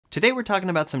Today we're talking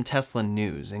about some Tesla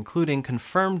news, including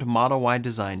confirmed Model Y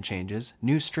design changes,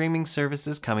 new streaming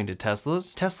services coming to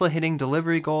Teslas, Tesla hitting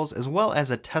delivery goals, as well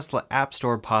as a Tesla App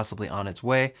Store possibly on its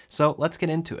way, so let's get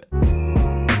into it.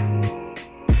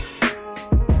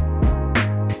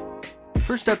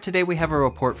 First up today, we have a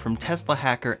report from Tesla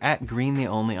hacker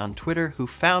 @GreenTheOnly on Twitter, who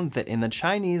found that in the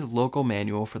Chinese local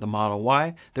manual for the Model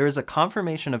Y, there is a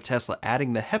confirmation of Tesla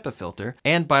adding the HEPA filter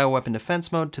and bioweapon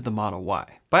defense mode to the Model Y.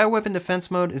 Bioweapon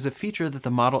defense mode is a feature that the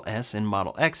Model S and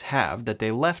Model X have that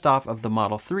they left off of the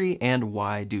Model 3 and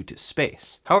Y due to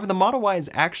space. However, the Model Y is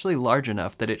actually large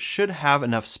enough that it should have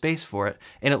enough space for it,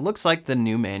 and it looks like the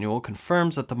new manual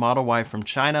confirms that the Model Y from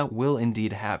China will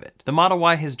indeed have it. The Model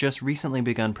Y has just recently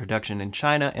begun production in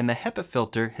China, and the HEPA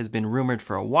filter has been rumored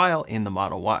for a while in the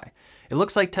Model Y. It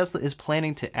looks like Tesla is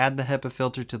planning to add the HEPA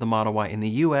filter to the Model Y in the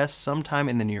US sometime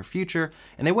in the near future,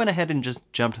 and they went ahead and just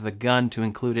jumped the gun to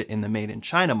include it in the Made in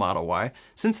China Model Y,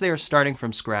 since they are starting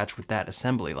from scratch with that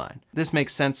assembly line. This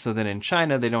makes sense so that in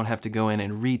China they don't have to go in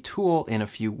and retool in a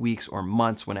few weeks or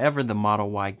months whenever the Model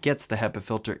Y gets the HEPA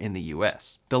filter in the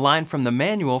US. The line from the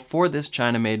manual for this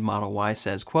China-made Model Y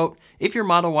says, quote, "If your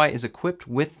Model Y is equipped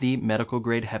with the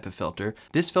medical-grade HEPA filter,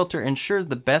 this filter ensures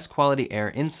the best quality air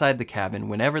inside the cabin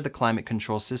whenever the climate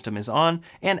control system is on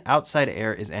and outside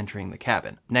air is entering the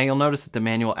cabin." Now you'll notice that the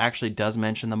manual actually does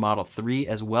mention the Model 3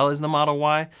 as well as the Model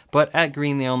Y, but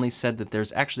 @GreenTheOnly said that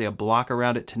there's actually a block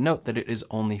around it to note that it is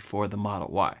only for the Model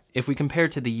Y. If we compare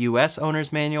to the US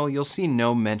owner's manual, you'll see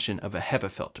no mention of a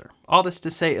HEPA filter. All this to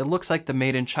say, it looks like the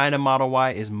Made in China Model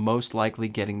Y is most likely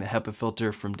getting the HEPA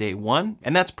filter from day one,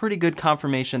 and that's pretty good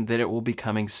confirmation that it will be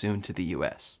coming soon to the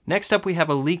US. Next up, we have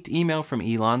a leaked email from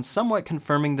Elon somewhat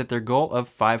confirming that their goal of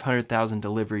 500,000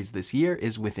 deliveries this year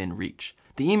is within reach.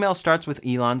 The email starts with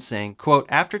Elon saying, quote,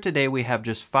 "After today, we have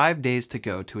just 5 days to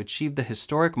go to achieve the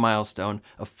historic milestone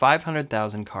of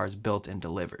 500,000 cars built and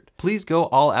delivered. Please go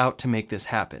all out to make this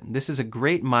happen. This is a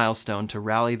great milestone to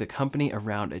rally the company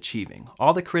around achieving.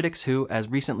 All the critics who, as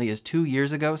recently as 2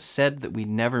 years ago, said that we'd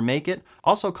never make it,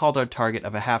 also called our target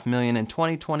of 500,000 in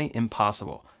 2020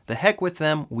 impossible. The heck with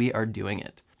them, we are doing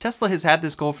it." Tesla has had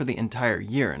this goal for the entire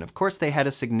year, and of course they had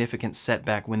a significant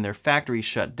setback when their factory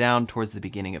shut down towards the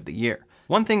beginning of the year.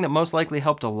 One thing that most likely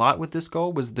helped a lot with this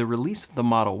goal was the release of the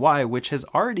Model Y, which has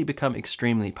already become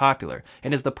extremely popular,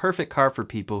 and is the perfect car for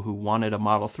people who wanted a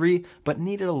Model 3 but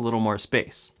needed a little more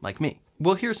space, like me.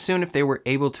 We'll hear soon if they were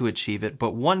able to achieve it,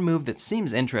 but one move that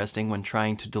seems interesting when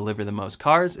trying to deliver the most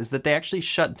cars is that they actually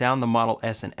shut down the Model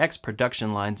S and X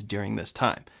production lines during this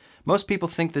time. Most people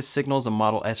think this signals a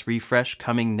Model S refresh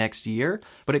coming next year,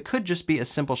 but it could just be a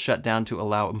simple shutdown to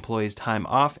allow employees time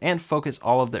off and focus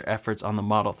all of their efforts on the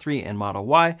Model 3 and Model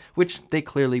Y, which they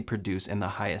clearly produce in the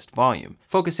highest volume.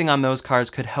 Focusing on those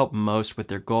cars could help most with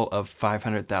their goal of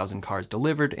 500,000 cars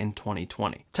delivered in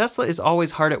 2020. Tesla is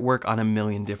always hard at work on a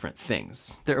million different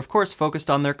things. They're of course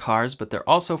focused on their cars, but they're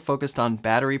also focused on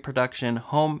battery production,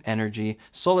 home energy,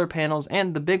 solar panels,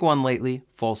 and the big one lately,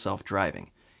 full self-driving.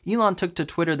 Elon took to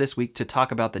Twitter this week to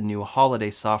talk about the new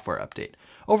holiday software update.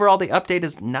 Overall, the update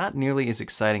is not nearly as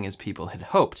exciting as people had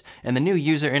hoped, and the new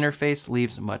user interface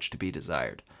leaves much to be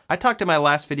desired. I talked in my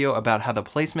last video about how the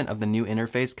placement of the new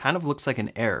interface kind of looks like an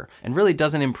error, and really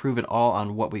doesn't improve at all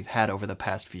on what we've had over the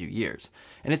past few years.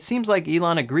 And it seems like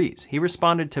Elon agrees. He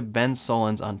responded to Ben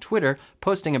Solons on Twitter,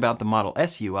 posting about the Model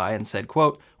S UI and said,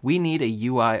 quote, "We need a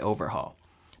UI overhaul."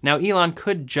 Now, Elon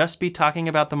could just be talking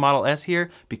about the Model S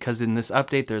here, because in this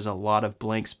update there's a lot of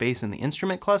blank space in the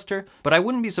instrument cluster, but I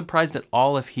wouldn't be surprised at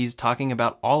all if he's talking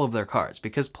about all of their cars,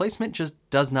 because placement just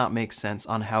does not make sense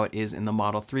on how it is in the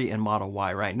Model 3 and Model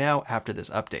Y right now after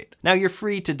this update. Now, you're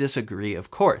free to disagree,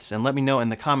 of course, and let me know in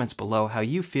the comments below how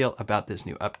you feel about this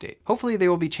new update. Hopefully they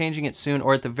will be changing it soon,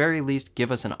 or at the very least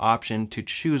give us an option to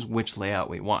choose which layout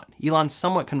we want. Elon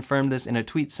somewhat confirmed this in a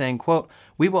tweet saying, quote,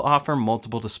 "We will offer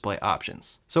multiple display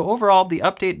options." So overall, the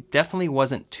update definitely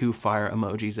wasn't too fire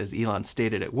emojis as Elon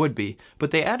stated it would be,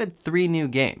 but they added 3 new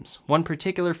games. One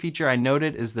particular feature I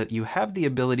noted is that you have the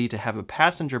ability to have a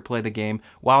passenger play the game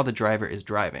while the driver is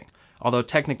driving. Although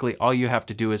technically all you have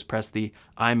to do is press the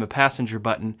 "I'm a passenger"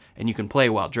 button and you can play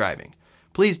while driving.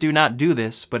 Please do not do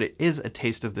this, but it is a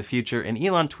taste of the future, and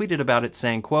Elon tweeted about it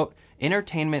saying, quote,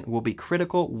 "Entertainment will be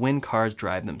critical when cars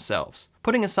drive themselves."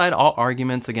 Putting aside all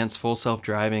arguments against full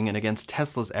self-driving and against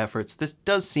Tesla's efforts, this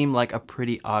does seem like a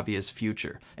pretty obvious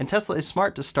future, and Tesla is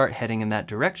smart to start heading in that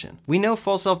direction. We know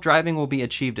full self-driving will be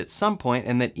achieved at some point,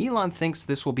 and that Elon thinks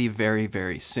this will be very,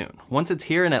 very soon. Once it's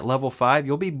here and at level 5,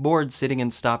 you'll be bored sitting in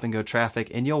stop-and-go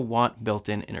traffic, and you'll want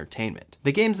built-in entertainment.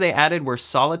 The games they added were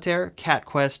Solitaire, Cat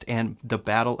Quest, and The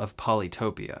Battle of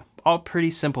Polytopia. all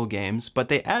pretty simple games, but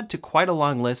they add to quite a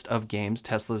long list of games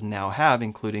Teslas now have,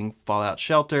 including Fallout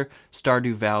Shelter,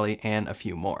 Stardew Valley, and a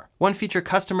few more. One feature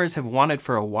customers have wanted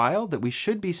for a while that we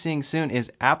should be seeing soon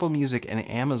is Apple Music and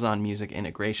Amazon Music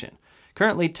integration.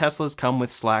 Currently, Teslas come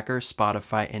with Slacker,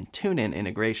 Spotify, and TuneIn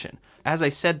integration. As I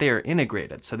said, they are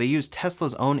integrated, so they use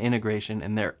Tesla's own integration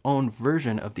in their own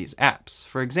version of these apps.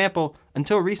 For example,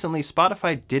 until recently,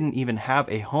 Spotify didn't even have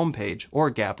a homepage or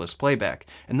gapless playback,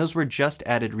 and those were just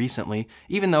added recently,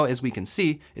 even though, as we can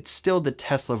see, it's still the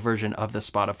Tesla version of the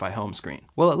Spotify home screen.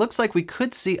 Well, it looks like we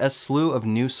could see a slew of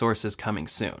new sources coming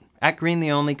soon. At Green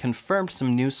the Only confirmed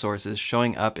some new sources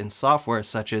showing up in software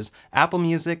such as Apple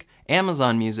Music,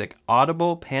 Amazon Music,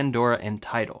 Audible, Pandora, and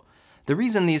Tidal. The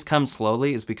reason these come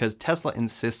slowly is because Tesla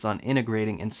insists on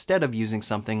integrating instead of using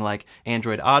something like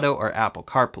Android Auto or Apple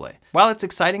CarPlay. While it's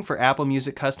exciting for Apple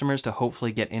Music customers to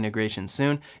hopefully get integration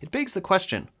soon, it begs the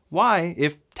question, why,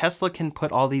 if Tesla can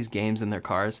put all these games in their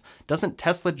cars, doesn't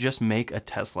Tesla just make a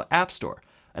Tesla App Store?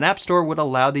 An app store would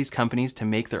allow these companies to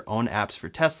make their own apps for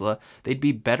Tesla, they'd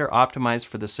be better optimized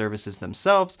for the services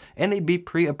themselves, and they'd be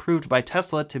pre-approved by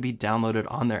Tesla to be downloaded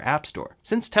on their app store.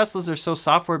 Since Teslas are so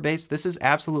software-based, this is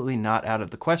absolutely not out of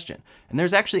the question, and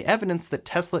there's actually evidence that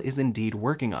Tesla is indeed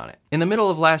working on it. In the middle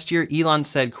of last year, Elon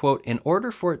said, quote, "In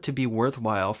order for it to be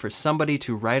worthwhile for somebody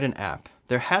to write an app,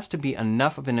 there has to be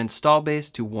enough of an install base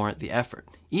to warrant the effort.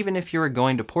 Even if you're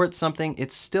going to port something,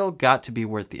 it's still got to be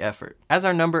worth the effort. As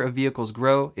our number of vehicles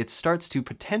grow, it starts to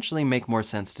potentially make more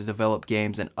sense to develop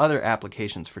games and other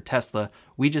applications for Tesla.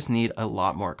 We just need a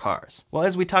lot more cars." Well,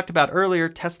 as we talked about earlier,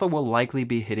 Tesla will likely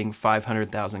be hitting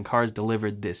 500,000 cars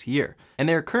delivered this year, and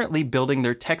they are currently building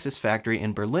their Texas factory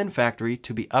and Berlin factory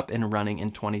to be up and running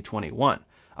in 2021.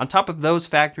 On top of those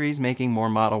factories making more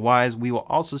Model Ys, we will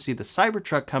also see the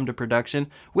Cybertruck come to production,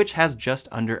 which has just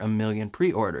under 1 million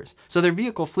pre-orders. So their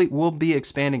vehicle fleet will be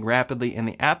expanding rapidly, and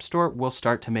the App Store will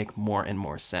start to make more and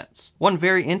more sense. One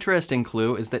very interesting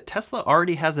clue is that Tesla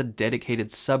already has a dedicated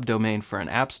subdomain for an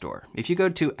App Store. If you go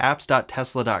to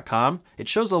apps.tesla.com, it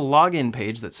shows a login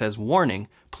page that says, "Warning,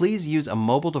 please use a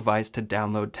mobile device to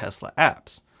download Tesla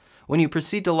apps." When you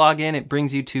proceed to log in, it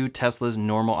brings you to Tesla's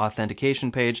normal authentication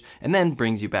page and then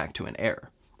brings you back to an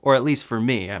error. Or at least for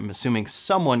me, I'm assuming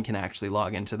someone can actually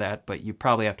log into that, but you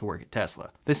probably have to work at Tesla.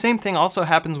 The same thing also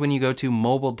happens when you go to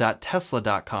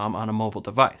mobile.tesla.com on a mobile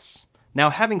device. Now,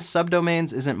 having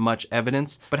subdomains isn't much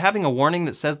evidence, but having a warning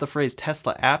that says the phrase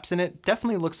Tesla apps in it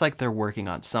definitely looks like they're working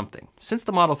on something. Since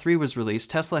the Model 3 was released,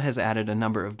 Tesla has added a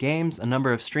number of games, a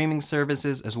number of streaming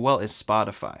services, as well as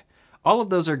Spotify. All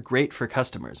of those are great for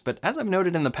customers, but as I've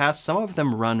noted in the past, some of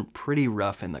them run pretty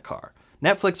rough in the car.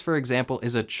 Netflix, for example,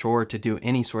 is a chore to do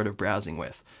any sort of browsing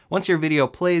with. Once your video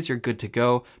plays, you're good to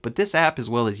go, but this app, as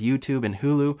well as YouTube and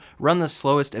Hulu, run the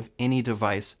slowest of any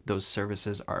device those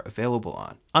services are available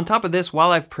on. On top of this,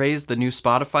 while I've praised the new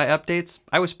Spotify updates,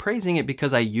 I was praising it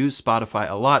because I use Spotify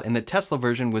a lot, and the Tesla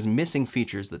version was missing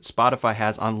features that Spotify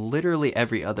has on literally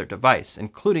every other device,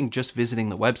 including just visiting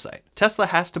the website. Tesla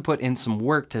has to put in some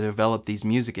work to develop these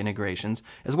music integrations,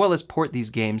 as well as port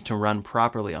these games to run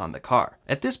properly on the car.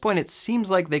 At this point, it seems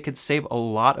like they could save a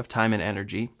lot of time and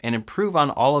energy and improve on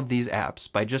all of these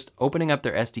apps by just opening up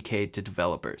their SDK to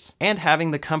developers and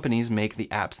having the companies make the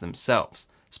apps themselves.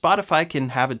 Spotify can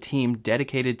have a team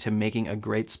dedicated to making a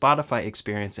great Spotify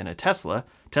experience in a Tesla.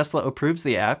 Tesla approves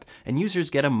the app, and users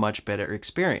get a much better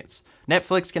experience.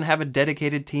 Netflix can have a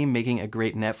dedicated team making a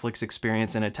great Netflix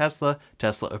experience in a Tesla.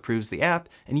 Tesla approves the app,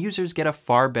 and users get a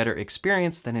far better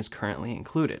experience than is currently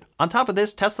included. On top of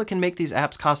this, Tesla can make these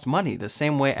apps cost money the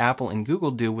same way Apple and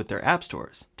Google do with their app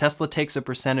stores. Tesla takes a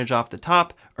percentage off the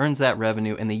top, earns that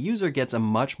revenue, and the user gets a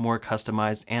much more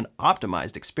customized and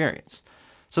optimized experience.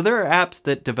 So there are apps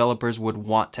that developers would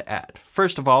want to add.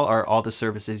 First of all are all the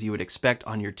services you would expect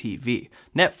on your TV.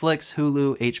 Netflix,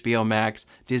 Hulu, HBO Max,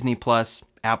 Disney+,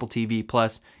 Apple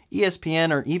TV+,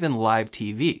 ESPN, or even live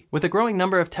TV. With a growing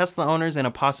number of Tesla owners and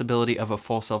a possibility of a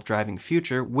full self-driving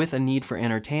future with a need for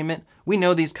entertainment, we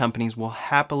know these companies will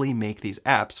happily make these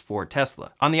apps for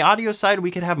Tesla. On the audio side,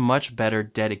 we could have much better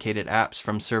dedicated apps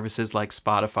from services like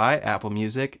Spotify, Apple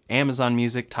Music, Amazon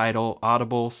Music, Tidal,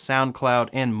 Audible, SoundCloud,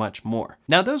 and much more.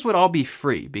 Now, those would all be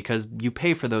free because you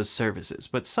pay for those services,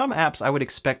 but some apps I would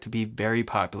expect to be very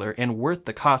popular and worth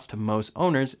the cost to most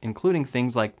owners, including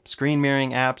things like screen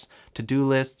mirroring apps, to-do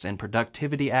lists and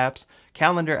productivity apps,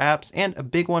 calendar apps, and a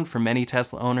big one for many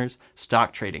Tesla owners,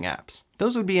 stock trading apps.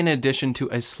 Those would be in addition to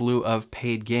a slew of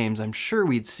paid games I'm sure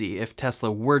we'd see if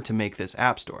Tesla were to make this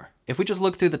app store. If we just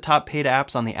look through the top paid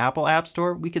apps on the Apple App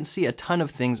Store, we can see a ton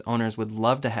of things owners would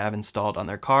love to have installed on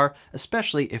their car,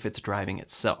 especially if it's driving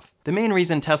itself. The main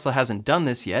reason Tesla hasn't done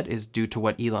this yet is due to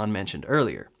what Elon mentioned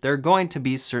earlier. There are going to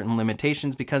be certain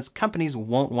limitations because companies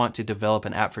won't want to develop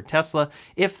an app for Tesla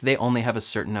if they only have a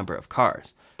certain number of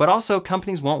cars. But also,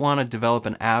 companies won't want to develop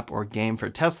an app or game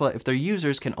for Tesla if their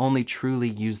users can only truly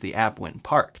use the app when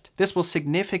parked. This will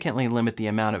significantly limit the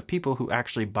amount of people who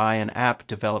actually buy an app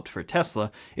developed for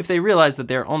Tesla if they realize that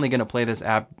they're only going to play this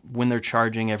app when they're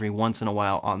charging every once in a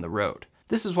while on the road.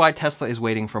 This is why Tesla is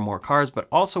waiting for more cars, but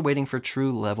also waiting for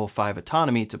true level 5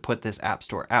 autonomy to put this app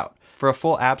store out. For a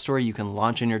full app store you can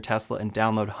launch in your Tesla and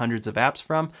download hundreds of apps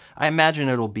from, I imagine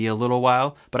it'll be a little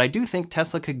while, but I do think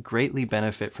Tesla could greatly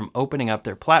benefit from opening up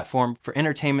their platform for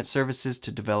entertainment services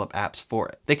to develop apps for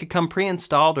it. They could come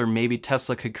pre-installed, or maybe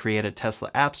Tesla could create a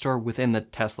Tesla app store within the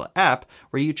Tesla app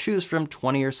where you choose from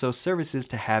 20 or so services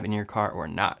to have in your car or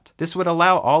not. This would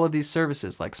allow all of these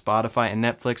services like Spotify and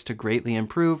Netflix to greatly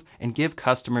improve and give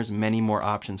customers many more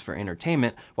options for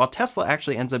entertainment, while Tesla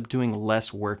actually ends up doing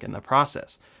less work in the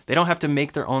process. They don't have to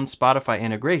make their own Spotify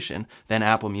integration, then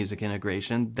Apple Music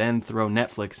integration, then throw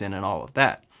Netflix in and all of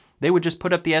that. They would just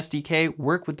put up the SDK,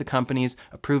 work with the companies,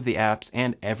 approve the apps,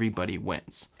 and everybody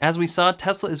wins. As we saw,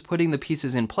 Tesla is putting the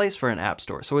pieces in place for an app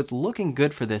store, so it's looking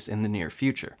good for this in the near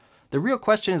future. The real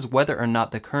question is whether or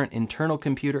not the current internal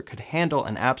computer could handle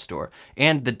an app store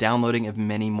and the downloading of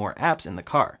many more apps in the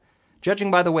car.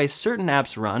 Judging by the way certain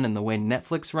apps run and the way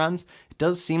Netflix runs, it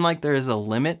does seem like there is a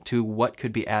limit to what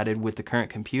could be added with the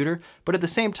current computer, but at the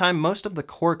same time, most of the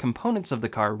core components of the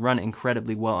car run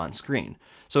incredibly well on screen.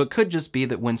 So it could just be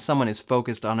that when someone is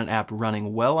focused on an app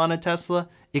running well on a Tesla,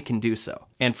 it can do so.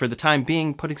 And for the time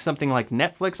being, putting something like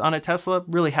Netflix on a Tesla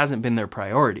really hasn't been their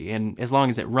priority, and as long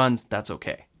as it runs, that's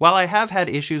okay. While I have had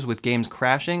issues with games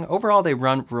crashing, overall they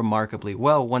run remarkably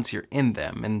well once you're in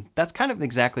them, and that's kind of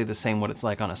exactly the same what it's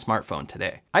like on a smartphone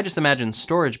today. I just imagine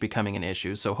storage becoming an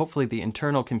issue, so hopefully the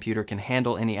internal computer can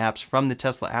handle any apps from the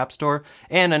Tesla App Store,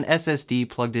 and an SSD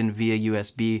plugged in via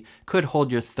USB could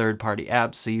hold your third-party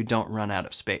apps so you don't run out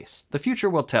of space. The future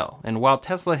will tell, and while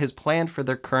Tesla has planned for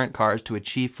their current cars to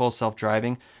achieve full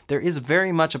self-driving, there is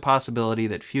very much a possibility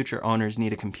that future owners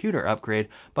need a computer upgrade,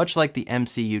 much like the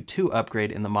MCU2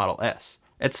 upgrade in the Model S.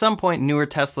 At some point, newer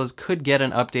Teslas could get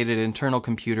an updated internal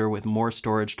computer with more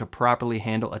storage to properly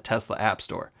handle a Tesla App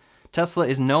Store. Tesla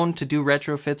is known to do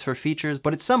retrofits for features,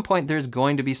 but at some point there's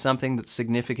going to be something that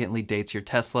significantly dates your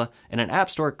Tesla, and an App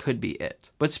Store could be it.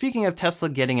 But speaking of Tesla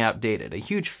getting outdated, a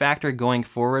huge factor going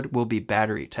forward will be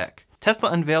battery tech.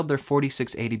 Tesla unveiled their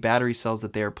 4680 battery cells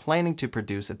that they are planning to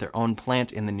produce at their own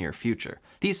plant in the near future.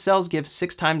 These cells give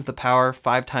 6 times the power,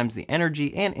 5 times the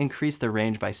energy, and increase the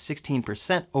range by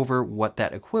 16% over what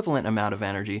that equivalent amount of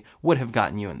energy would have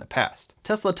gotten you in the past.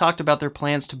 Tesla talked about their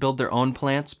plans to build their own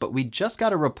plants, but we just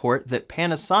got a report that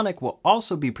Panasonic will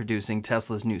also be producing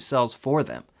Tesla's new cells for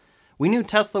them. We knew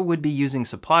Tesla would be using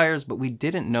suppliers, but we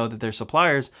didn't know that their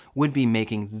suppliers would be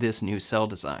making this new cell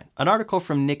design. An article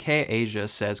from Nikkei Asia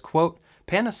says, quote,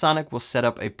 Panasonic will set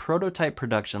up a prototype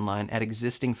production line at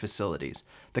existing facilities.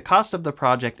 The cost of the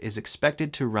project is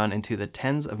expected to run into the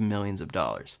tens of millions of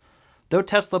dollars. Though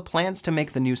Tesla plans to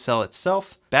make the new cell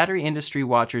itself, battery industry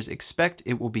watchers expect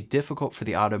it will be difficult for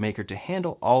the automaker to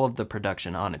handle all of the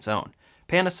production on its own.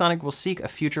 Panasonic will seek a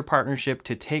future partnership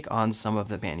to take on some of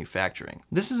the manufacturing.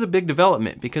 This is a big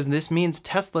development because this means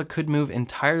Tesla could move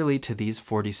entirely to these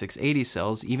 4680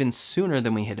 cells even sooner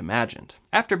than we had imagined.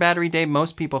 After Battery Day,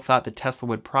 most people thought that Tesla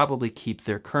would probably keep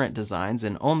their current designs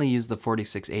and only use the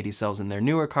 4680 cells in their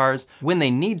newer cars when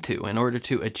they need to in order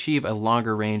to achieve a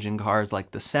longer range in cars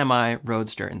like the Semi,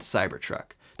 Roadster, and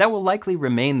Cybertruck. That will likely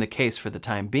remain the case for the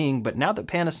time being, but now that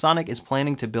Panasonic is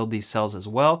planning to build these cells as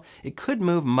well, it could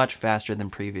move much faster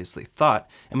than previously thought,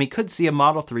 and we could see a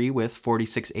Model 3 with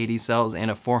 4680 cells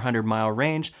and a 400-mile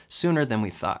range sooner than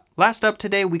we thought. Last up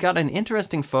today, we got an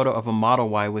interesting photo of a Model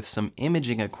Y with some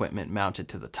imaging equipment mounted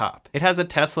to the top. It has a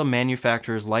Tesla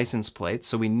manufacturer's license plate,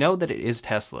 so we know that it is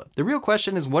Tesla. The real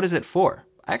question is, what is it for?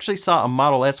 I actually saw a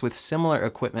Model S with similar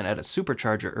equipment at a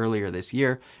supercharger earlier this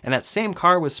year, and that same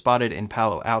car was spotted in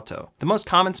Palo Alto. The most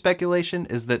common speculation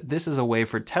is that this is a way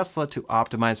for Tesla to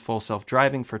optimize full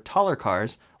self-driving for taller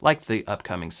cars like the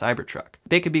upcoming Cybertruck.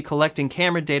 They could be collecting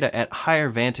camera data at higher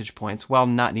vantage points while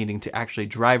not needing to actually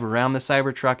drive around the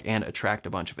Cybertruck and attract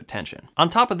a bunch of attention. On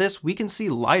top of this, we can see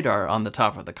LiDAR on the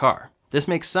top of the car. This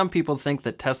makes some people think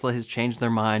that Tesla has changed their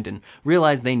mind and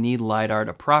realize they need LiDAR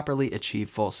to properly achieve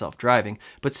full self-driving.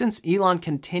 But since Elon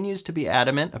continues to be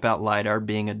adamant about LiDAR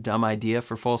being a dumb idea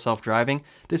for full self-driving,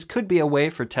 this could be a way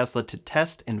for Tesla to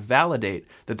test and validate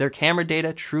that their camera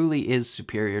data truly is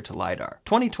superior to LiDAR.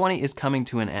 2020 is coming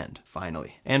to an end,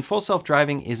 finally, and full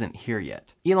self-driving isn't here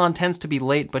yet. Elon tends to be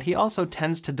late, but he also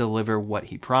tends to deliver what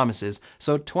he promises,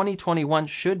 so 2021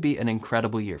 should be an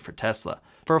incredible year for Tesla.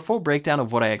 For a full breakdown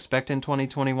of what I expect in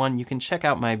 2021, you can check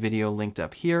out my video linked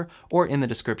up here or in the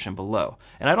description below.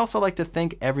 And I'd also like to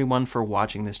thank everyone for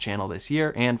watching this channel this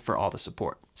year and for all the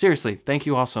support. Seriously, thank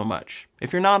you all so much.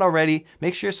 If you're not already,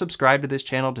 make sure you subscribe to this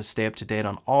channel to stay up to date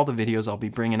on all the videos I'll be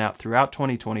bringing out throughout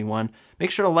 2021.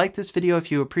 Make sure to like this video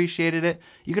if you appreciated it.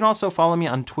 You can also follow me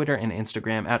on Twitter and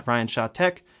Instagram at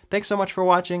RyanShawTech. Thanks so much for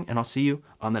watching, and I'll see you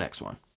on the next one.